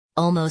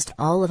Almost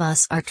all of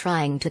us are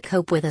trying to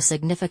cope with a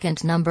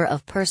significant number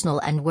of personal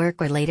and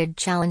work-related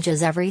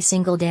challenges every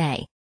single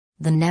day.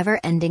 The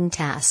never-ending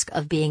task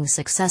of being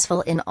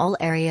successful in all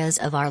areas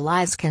of our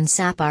lives can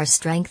sap our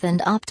strength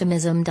and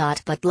optimism.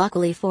 But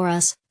luckily for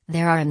us,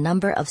 there are a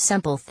number of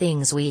simple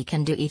things we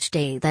can do each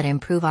day that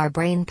improve our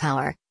brain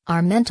power,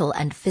 our mental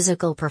and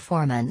physical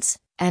performance,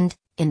 and,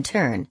 in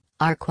turn,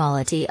 our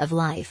quality of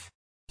life.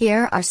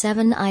 Here are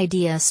 7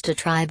 ideas to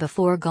try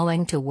before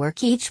going to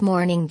work each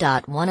morning.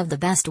 One of the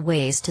best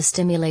ways to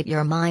stimulate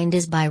your mind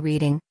is by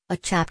reading a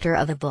chapter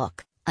of a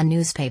book, a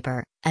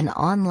newspaper, an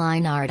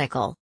online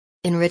article.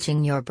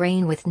 Enriching your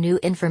brain with new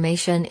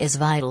information is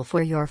vital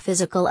for your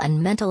physical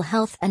and mental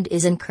health and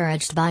is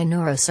encouraged by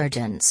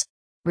neurosurgeons.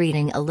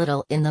 Reading a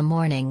little in the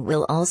morning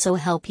will also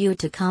help you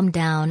to calm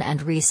down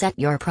and reset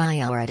your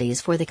priorities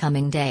for the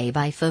coming day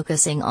by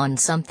focusing on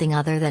something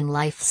other than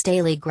life's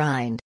daily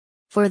grind.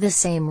 For the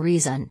same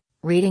reason,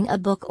 reading a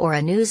book or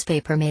a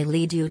newspaper may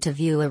lead you to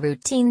view a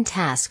routine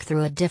task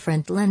through a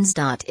different lens.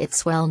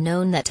 It's well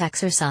known that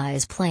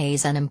exercise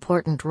plays an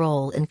important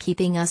role in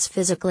keeping us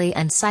physically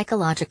and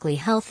psychologically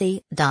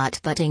healthy.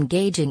 But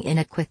engaging in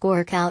a quick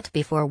workout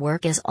before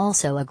work is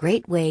also a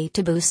great way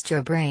to boost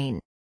your brain.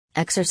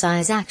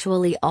 Exercise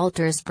actually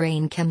alters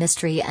brain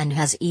chemistry and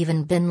has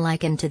even been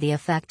likened to the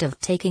effect of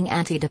taking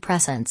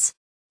antidepressants.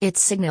 It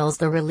signals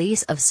the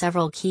release of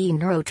several key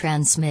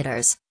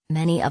neurotransmitters,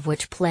 many of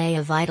which play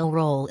a vital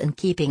role in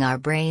keeping our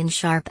brain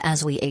sharp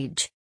as we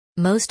age.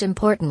 Most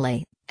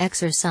importantly,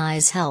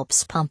 exercise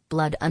helps pump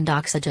blood and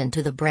oxygen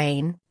to the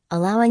brain,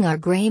 allowing our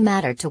gray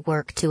matter to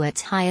work to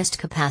its highest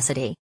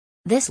capacity.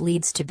 This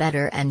leads to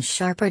better and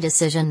sharper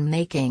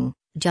decision-making,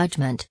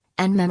 judgment,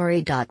 and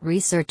memory.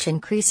 Research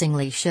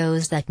increasingly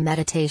shows that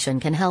meditation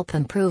can help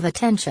improve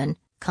attention,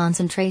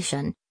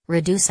 concentration,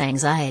 reduce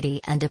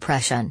anxiety and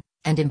depression,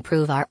 and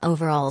improve our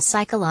overall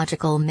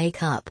psychological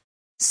makeup.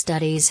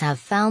 Studies have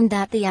found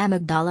that the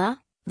amygdala,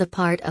 the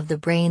part of the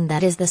brain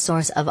that is the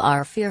source of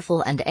our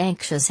fearful and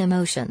anxious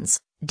emotions,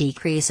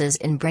 decreases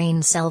in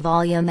brain cell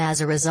volume as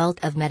a result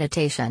of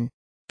meditation.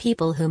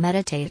 People who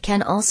meditate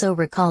can also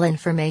recall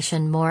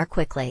information more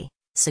quickly,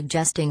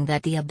 suggesting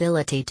that the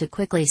ability to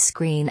quickly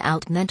screen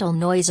out mental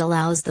noise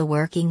allows the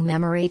working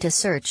memory to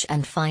search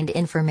and find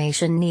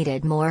information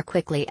needed more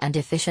quickly and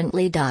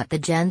efficiently. The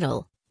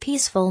gentle,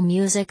 peaceful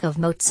music of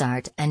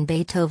Mozart and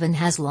Beethoven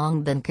has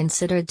long been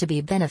considered to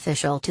be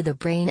beneficial to the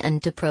brain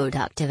and to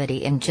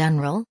productivity in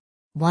general.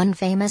 One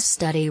famous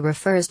study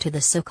refers to the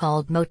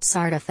so-called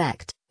Mozart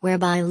effect,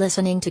 whereby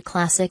listening to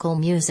classical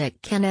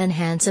music can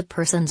enhance a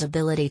person's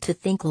ability to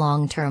think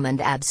long-term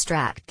and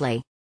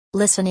abstractly.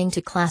 Listening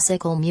to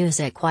classical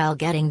music while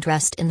getting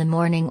dressed in the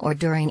morning or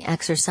during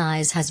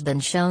exercise has been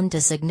shown to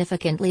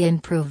significantly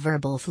improve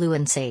verbal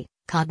fluency,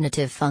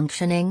 cognitive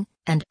functioning,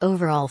 and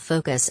overall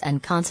focus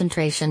and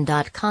concentration.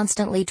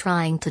 Constantly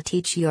trying to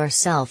teach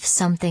yourself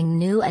something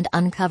new and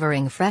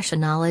uncovering fresh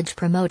knowledge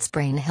promotes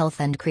brain health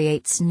and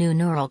creates new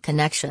neural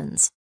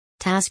connections.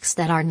 Tasks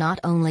that are not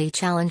only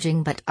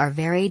challenging but are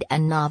varied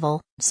and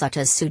novel, such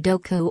as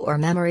Sudoku or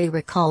memory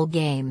recall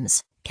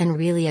games, can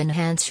really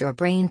enhance your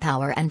brain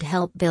power and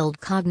help build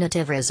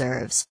cognitive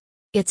reserves.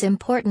 It's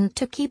important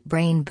to keep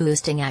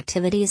brain-boosting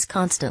activities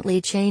constantly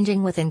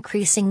changing with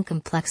increasing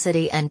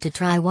complexity and to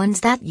try ones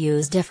that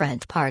use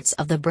different parts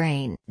of the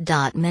brain.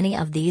 Many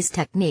of these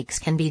techniques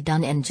can be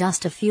done in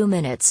just a few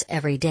minutes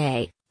every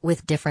day,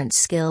 with different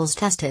skills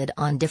tested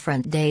on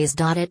different days.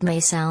 It may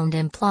sound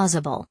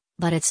implausible,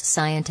 but it's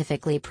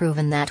scientifically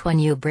proven that when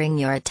you bring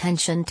your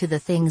attention to the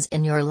things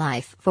in your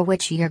life for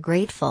which you're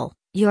grateful,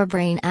 your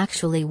brain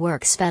actually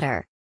works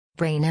better.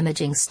 Brain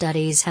imaging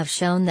studies have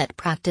shown that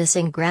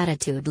practicing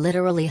gratitude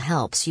literally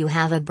helps you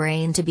have a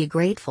brain to be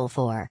grateful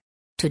for.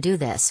 To do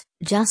this,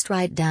 just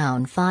write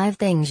down 5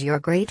 things you're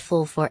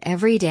grateful for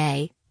every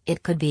day.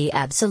 It could be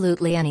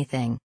absolutely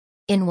anything.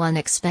 In one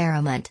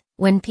experiment,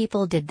 when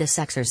people did this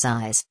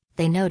exercise,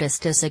 they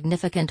noticed a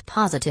significant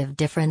positive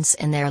difference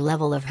in their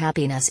level of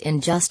happiness in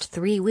just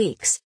 3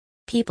 weeks.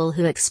 People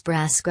who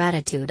express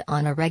gratitude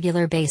on a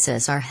regular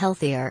basis are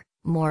healthier,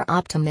 more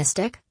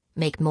optimistic,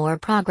 make more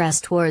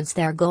progress towards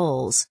their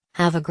goals,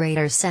 have a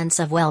greater sense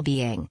of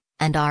well-being,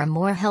 and are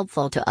more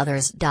helpful to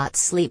others.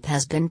 Sleep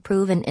has been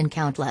proven in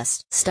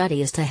countless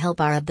studies to help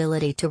our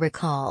ability to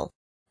recall.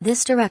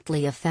 This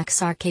directly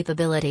affects our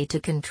capability to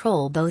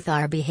control both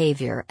our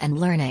behavior and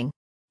learning.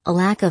 A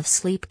lack of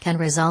sleep can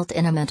result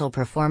in a mental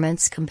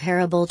performance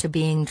comparable to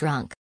being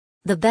drunk.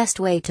 The best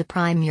way to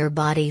prime your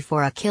body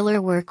for a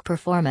killer work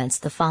performance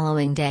the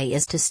following day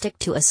is to stick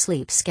to a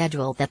sleep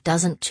schedule that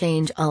doesn't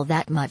change all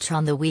that much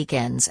on the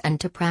weekends and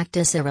to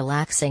practice a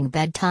relaxing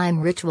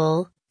bedtime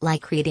ritual,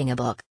 like reading a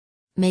book.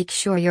 Make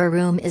sure your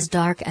room is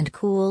dark and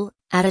cool,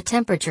 at a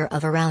temperature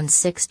of around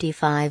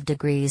 65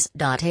 degrees.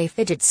 A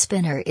fidget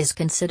spinner is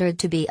considered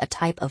to be a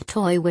type of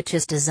toy which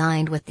is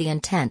designed with the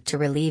intent to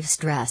relieve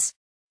stress.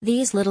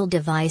 These little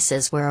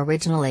devices were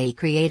originally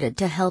created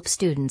to help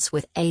students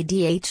with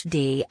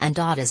ADHD and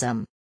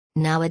autism.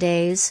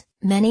 Nowadays,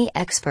 Many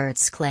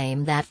experts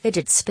claim that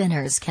fidget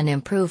spinners can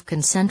improve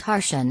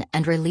concentration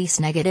and release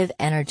negative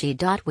energy.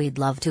 We'd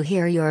love to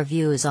hear your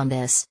views on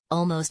this.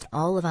 Almost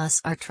all of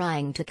us are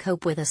trying to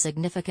cope with a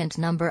significant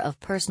number of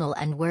personal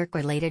and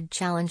work-related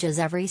challenges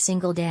every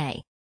single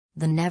day.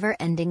 The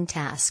never-ending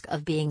task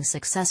of being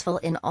successful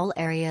in all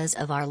areas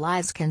of our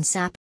lives can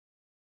sap